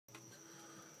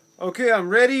Okay, I'm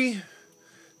ready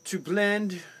to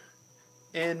blend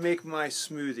and make my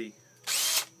smoothie.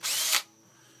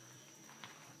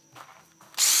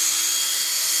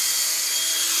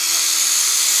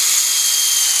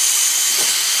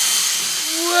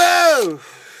 Whoa!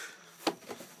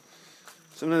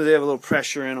 Sometimes they have a little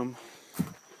pressure in them.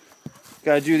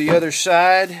 Gotta do the other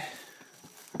side.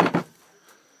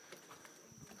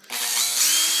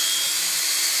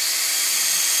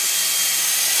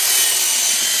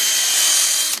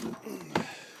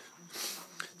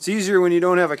 It's easier when you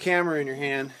don't have a camera in your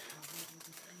hand.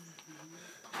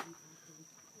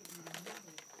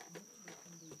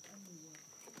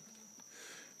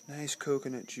 Nice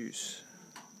coconut juice.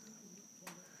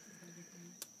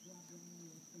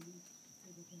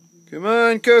 Come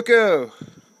on, Coco.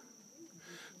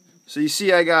 So you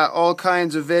see I got all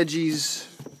kinds of veggies.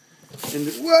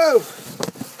 Whoa!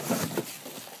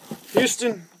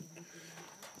 Houston.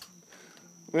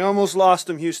 We almost lost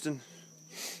him, Houston.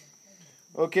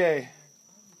 Okay.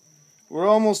 We're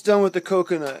almost done with the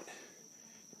coconut.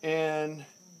 And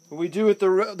what we do with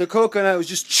the coconut is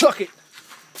just chuck it.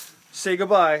 Say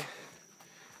goodbye.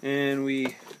 And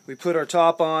we put our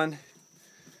top on.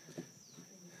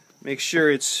 Make sure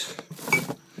it's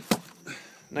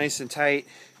nice and tight.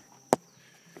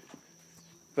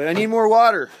 But I need more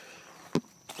water.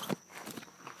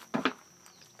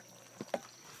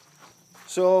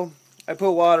 So I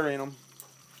put water in them.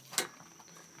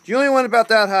 You only want about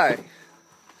that high.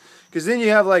 Because then you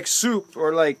have like soup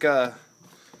or like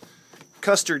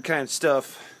custard kind of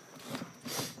stuff.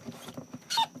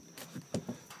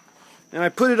 And I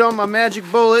put it on my magic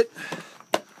bullet.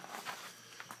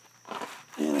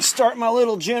 And I start my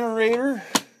little generator.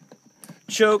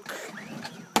 Choke.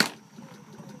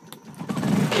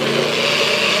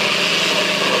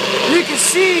 You can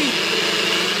see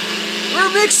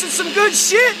we're mixing some good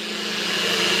shit.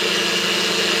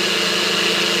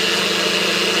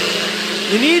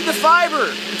 You need the fiber.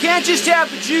 You can't just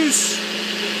have the juice.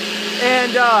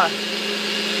 And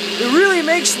it really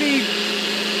makes me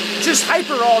just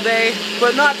hyper all day,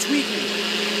 but not tweaking.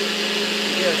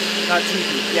 Yes, not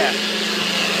tweaking, yeah.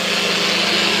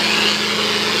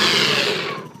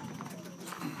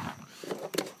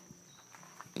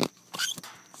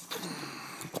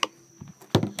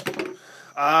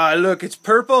 Ah, look, it's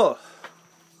purple.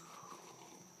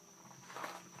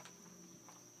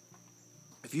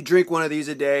 If you drink one of these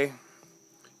a day,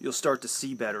 you'll start to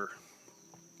see better,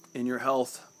 and your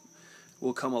health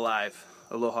will come alive.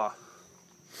 Aloha.